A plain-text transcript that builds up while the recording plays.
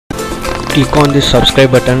Click on the subscribe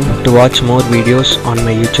button to watch more videos on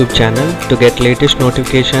my YouTube channel. To get latest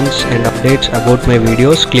notifications and updates about my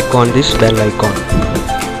videos, click on this bell icon.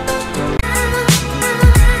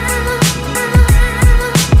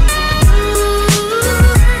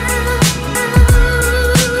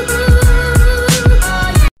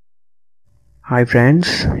 Hi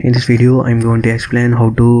friends, in this video I'm going to explain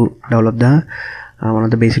how to develop the one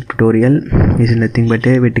of the basic tutorial. This is nothing but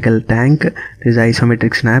a vertical tank. This is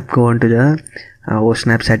isometric snap. Go on to the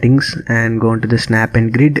snap settings and go on to the snap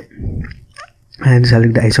and grid and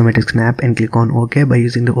select the isometric snap and click on OK. By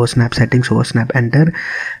using the snap settings, snap enter,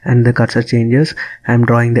 and the cursor changes. I'm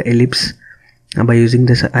drawing the ellipse by using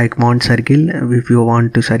this icon circle. If you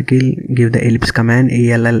want to circle, give the ellipse command,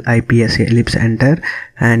 ellipse ellipse enter,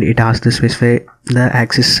 and it asks to specify the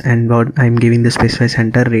axis and what I'm giving the specify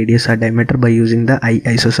center, radius or diameter. By using the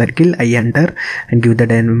iso circle, I enter and give the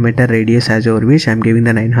diameter, radius as your wish. I'm giving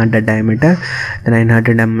the 900 diameter,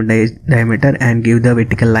 diameter, and give the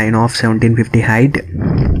vertical line of 1750 height.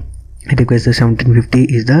 It requires the 1750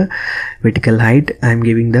 is the vertical height. I'm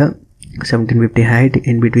giving the 1750 height.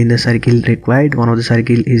 In between the circle required, one of the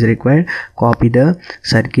circle is required. Copy the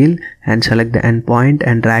circle and select the endpoint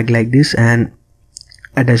and drag like this and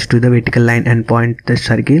attach to the vertical line and point the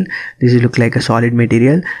circle. This will look like a solid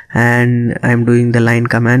material, and I am doing the line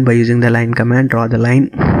command. By using the line command, draw the line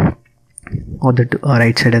on the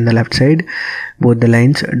right side and the left side, both the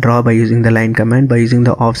lines draw by using the line command. By using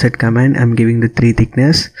the offset command, I am giving the 3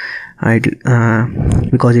 thickness.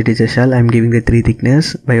 Because it is a shell, I am giving the 3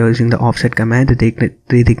 thickness. By using the offset command, the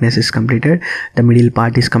 3 thickness is completed. The middle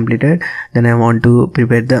part is completed. Then I want to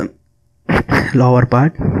prepare the lower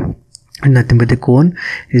part. Nothing but the cone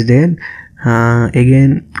is there.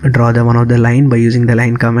 Again, draw the one of the line by using the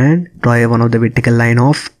line command. Draw one of the vertical line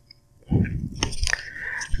of.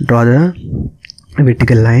 Draw the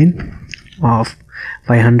vertical line of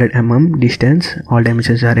 500 mm distance. All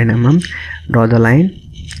dimensions are in mm. Draw the line.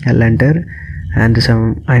 I'll enter, and this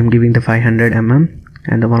I am giving the 500 mm,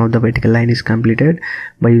 and the one of the vertical line is completed.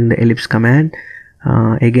 By using the ellipse command,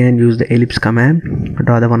 again use the ellipse command.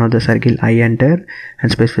 Draw the one of the circle, I enter,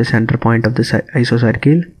 and specify center point of the iso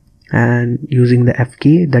circle. And using the F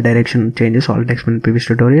key, the direction changes. All explained in the previous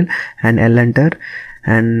tutorial. And L enter,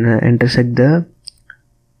 and intersect the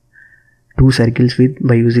 2 circles with.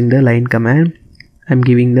 By using the line command, I'm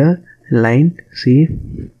giving the line, see,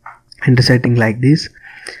 intersecting like this.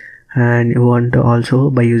 And you want to also,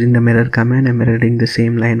 by using the mirror command, I'm mirroring the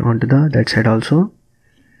same line onto the that side also.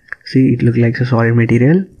 See, it looks like a solid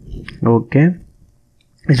material. Okay,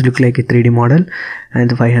 it looks like a 3D model, and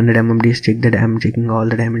the 500 mm is check that I'm checking all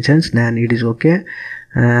the dimensions. Then it is okay.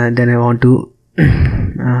 Then I want to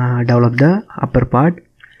develop the upper part.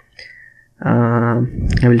 I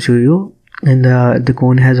will show you. And the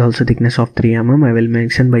cone has also thickness of 3 mm. I will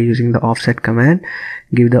mention by using the offset command.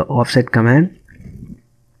 Give the offset command.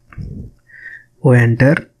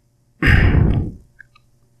 Enter.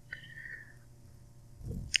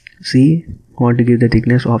 See, want to give the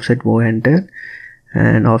thickness offset, enter,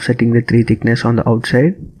 and offsetting the 3 thickness on the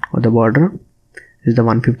outside of the border is the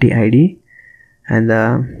 150 ID, and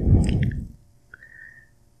the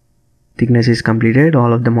thickness is completed.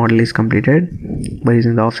 All of the model is completed by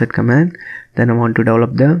using the offset command. Then I want to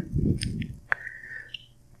develop the,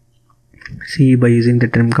 see, by using the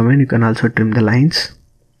trim command, you can also trim the lines,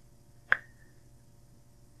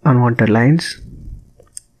 unwanted lines.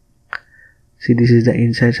 See, this is the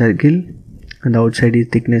inside circle, and the outside is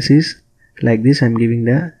thickness is like this. I'm giving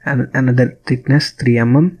the another thickness 3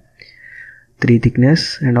 mm, 3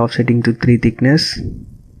 thickness, and offsetting to 3 thickness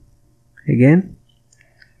again.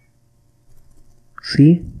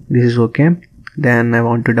 See, this is okay. Then I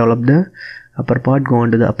want to develop the upper part. Go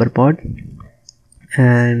on to the upper part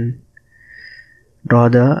and draw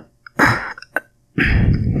the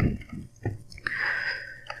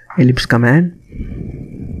ellipse command.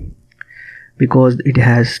 Because it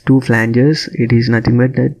has 2 flanges, it is nothing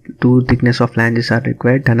but the 2 thickness of flanges are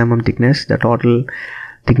required. 10 mm thickness. The total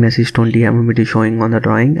thickness is 20 mm. It is showing on the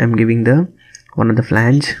drawing. I'm giving the one of the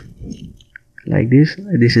flange like this.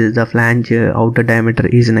 This is the flange. Outer diameter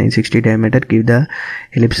is 960 diameter. Give the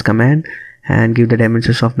ellipse command and give the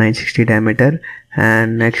dimensions of 960 diameter.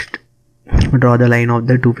 And next, draw the line of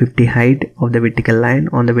the 250 height of the vertical line.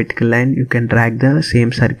 On the vertical line, you can drag the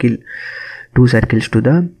same circle, 2 circles to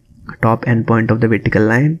the top end point of the vertical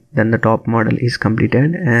line. Then the top model is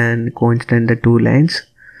completed, and coincident the 2 lines.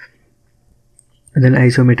 Then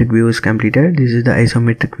isometric view is completed. This is the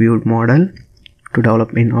isometric view model to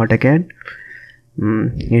develop in Auto-Cad.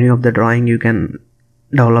 Any of the drawing you can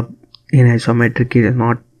develop in isometric is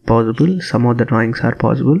not possible. Some of the drawings are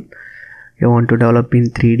possible. you want to develop in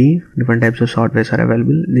 3D, different types of softwares are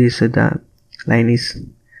available. This is the line is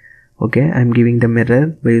okay. I'm giving the mirror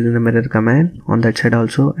by using the mirror command. On that side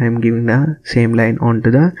also I'm giving the same line onto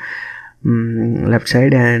the left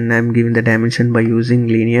side, and I'm giving the dimension by using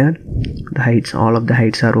linear. The heights, all of the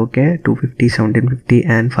heights are okay, 250, 1750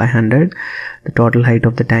 and 500. The total height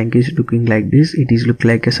of the tank is looking like this. It is look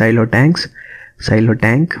like a silo tank,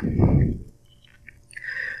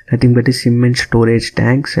 nothing but a cement storage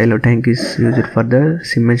tank. Silo tank is used for the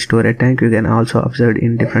cement storage tank. You can also observe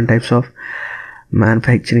in different types of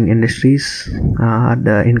manufacturing industries,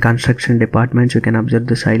 in construction departments you can observe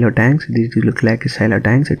the silo tanks. These look like a silo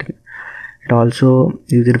tanks. It also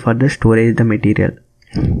used for the storage the material.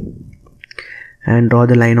 And draw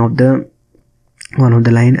the line of the one of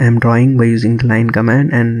the line I am drawing by using the line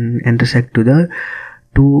command, and intersect to the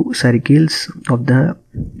two circles of the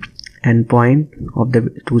end point of the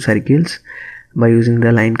two circles by using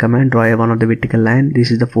the line command. Draw one of the vertical line. This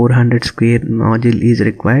is the 400 square nozzle is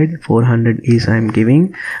required. 400 is I am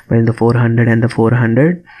giving, but the 400 and the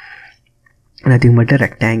 400, nothing but a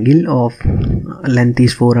rectangle of length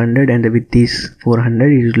is 400 and the width is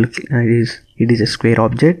 400. It is a square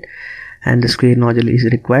object, and the square nozzle is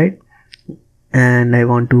required, and I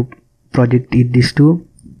want to project this to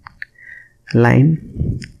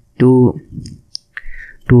line to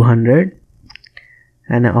 200,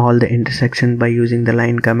 and all the intersection by using the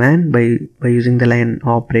line command. By using the line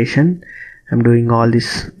operation I'm doing all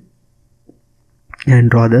this,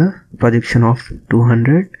 and draw the projection of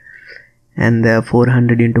 200, and the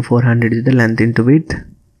 400 into 400 is the length into width,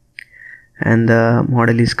 and the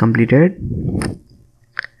model is completed.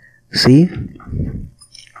 See,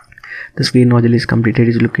 the square nozzle is completed,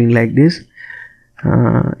 is looking like this.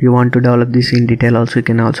 You want to develop this in detail also, you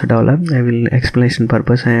can also develop. I will explanation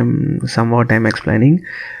purpose I am explaining,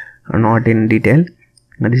 not in detail.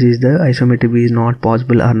 This is the isometric view is not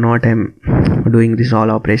possible or not. I am doing this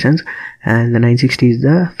all operations. And the 960 is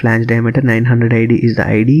the flange diameter, 900 ID is the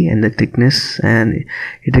ID and the thickness, and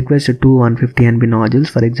it requires two 150 NB nozzles.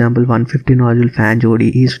 For example, 150 nozzle flange OD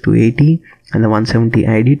is 280, and the 170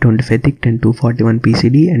 ID 25 thick and 241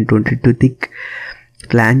 PCD and 22 thick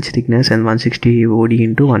flange thickness, and 160 OD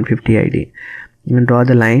into 150 ID. You can draw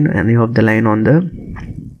the line, and you have the line on the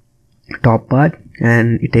top part,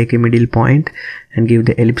 and you take a middle point and give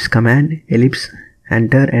the ellipse command, ellipse,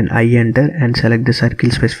 enter, and I enter, and select the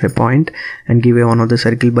circle specified point and give a one of the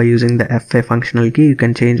circle by using the F5 functional key. You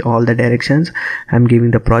can change all the directions. I'm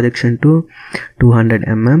giving the projection to 200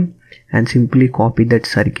 mm, and simply copy that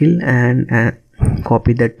circle and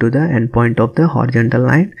copy that to the end point of the horizontal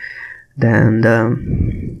line. Then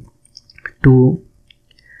the two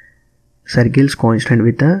circles constant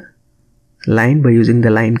with the line by using the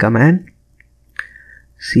line command.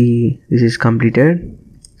 See, this is completed.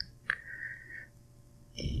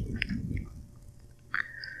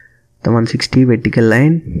 The 160 vertical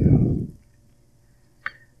line,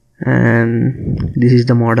 and this is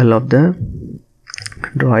the model of the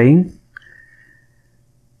drawing.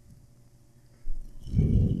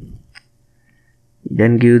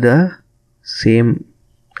 Then give the same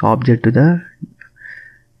object to the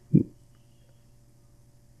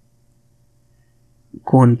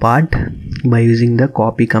cone part by using the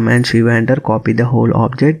copy command. So you enter, copy the whole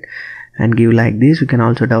object and give like this. You can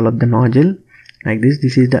also develop the nozzle like this.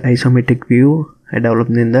 This is the isometric view I developed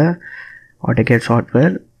in the Auto-Cad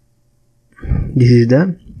software. This is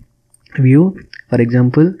the view. For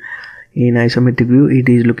example, in isometric view it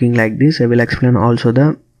is looking like this. I will explain also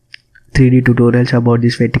the 3D tutorials about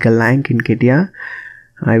this vertical line in CATIA.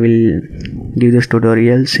 I will give those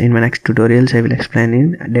tutorials in my next tutorials. I will explain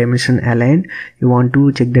in dimension align. You want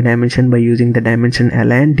to check the dimension by using the dimension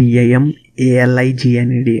align, DIM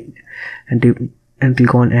ALIGNED, and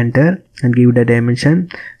click on enter and give the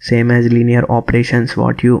dimension same as linear operations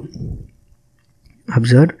what you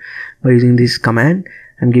observe by using this command.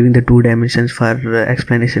 I'm giving the two dimensions for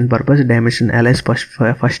explanation purpose. Dimension LS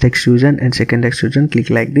first extrusion and second extrusion.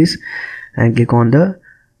 Click like this and click on the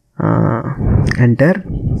enter.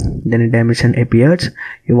 Then a dimension appears.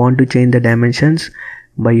 You want to change the dimensions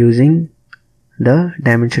by using the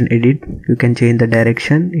dimension edit. You can change the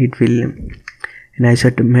direction. It will, in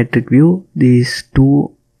isometric view, these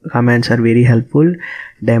two commands are very helpful.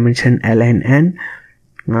 Dimension align and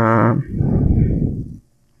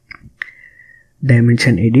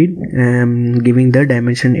dimension edit. Giving the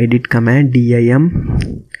dimension edit command,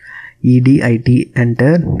 DIM EDIT,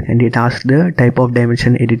 enter, and it asks the type of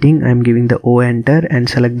dimension editing. I'm giving the O, enter, and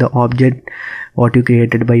select the object what you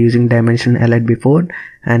created by using dimension alert before,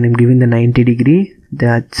 and I'm giving the 90 degree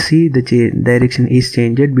that see the direction is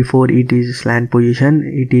changed. Before it is slant position,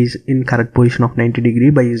 it is in correct position of 90 degree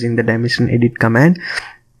by using the dimension edit command,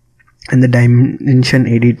 and the dimension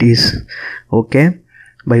edit is okay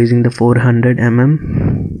by using the 400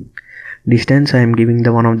 mm distance. I am giving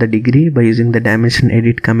the one of the degree by using the dimension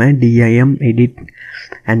edit command, dim edit,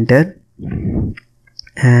 enter,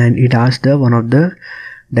 and it asks the one of the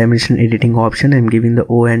dimension editing option. I am giving the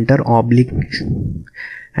O, enter, oblique,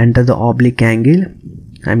 enter the oblique angle.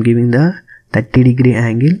 I am giving the 30 degree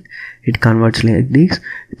angle. It converts like this,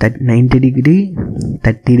 that 90 degree,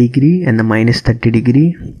 30 degree, and the minus 30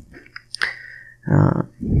 degree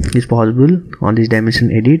is possible on this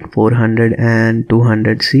dimension edit. 400 and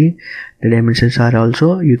 200. See, the dimensions are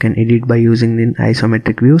also you can edit by using the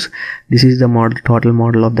isometric views. This is the total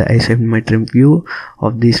model of the isometric view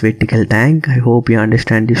of this vertical tank. I hope you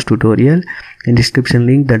understand this tutorial. In description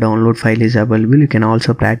link the download file is available. You can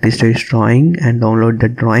also practice this drawing and download the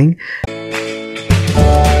drawing.